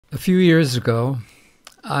A few years ago,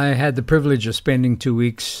 I had the privilege of spending 2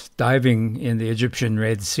 weeks diving in the Egyptian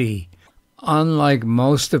Red Sea. Unlike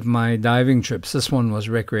most of my diving trips, this one was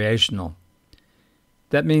recreational.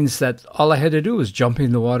 That means that all I had to do was jump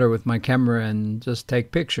in the water with my camera and just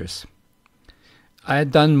take pictures. I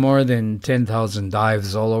had done more than 10,000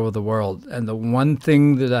 dives all over the world, and the one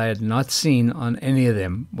thing that I had not seen on any of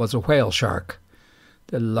them was a whale shark,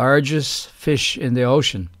 the largest fish in the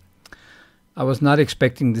ocean. I was not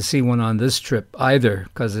expecting to see one on this trip either,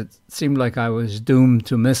 because it seemed like I was doomed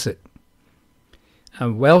to miss it.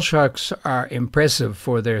 Whale sharks are impressive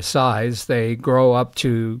for their size. They grow up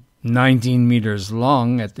to 19 meters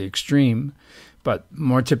long at the extreme, but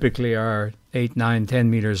more typically are 8, 9, 10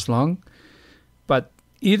 meters long. But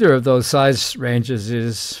either of those size ranges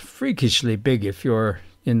is freakishly big if you're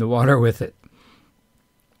in the water with it.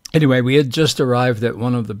 Anyway, we had just arrived at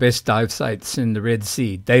one of the best dive sites in the Red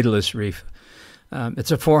Sea, Daedalus Reef.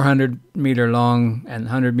 It's a 400-meter long and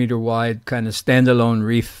 100-meter wide kind of standalone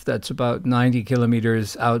reef that's about 90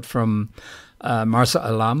 kilometers out from Marsa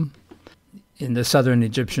Alam in the southern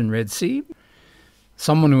Egyptian Red Sea.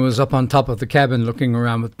 Someone who was up on top of the cabin looking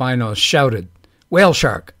around with binos shouted, "Whale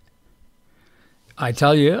shark!" I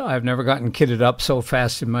tell you, I've never gotten kitted up so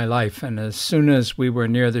fast in my life, and as soon as we were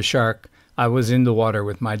near the shark, I was in the water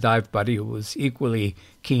with my dive buddy who was equally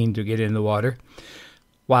keen to get in the water.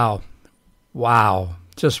 Wow. Wow.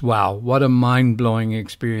 Just wow. What a mind-blowing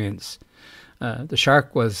experience. The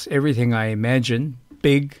shark was everything I imagined,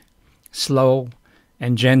 big, slow,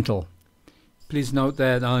 and gentle. Please note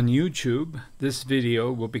that on YouTube, this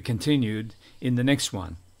video will be continued in the next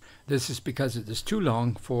one. This is because it is too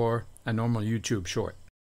long for a normal YouTube short.